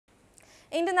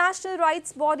International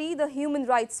rights body, the Human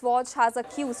Rights Watch, has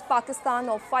accused Pakistan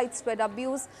of widespread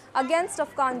abuse against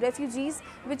Afghan refugees,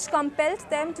 which compelled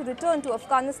them to return to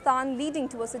Afghanistan, leading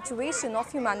to a situation of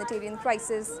humanitarian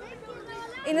crisis.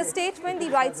 In a statement, the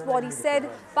rights body said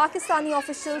Pakistani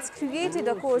officials created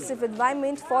a coercive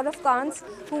environment for Afghans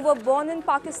who were born in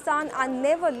Pakistan and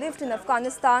never lived in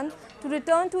Afghanistan to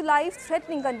return to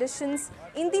life-threatening conditions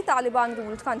in the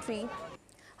Taliban-ruled country.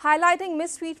 Highlighting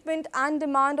mistreatment and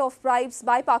demand of bribes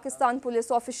by Pakistan police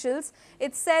officials,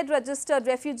 it said registered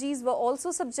refugees were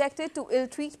also subjected to ill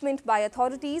treatment by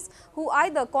authorities who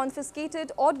either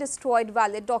confiscated or destroyed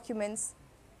valid documents.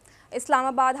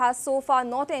 Islamabad has so far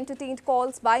not entertained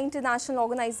calls by international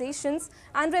organizations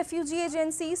and refugee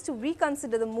agencies to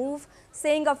reconsider the move,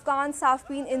 saying Afghans have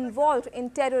been involved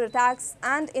in terror attacks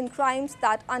and in crimes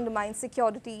that undermine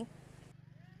security.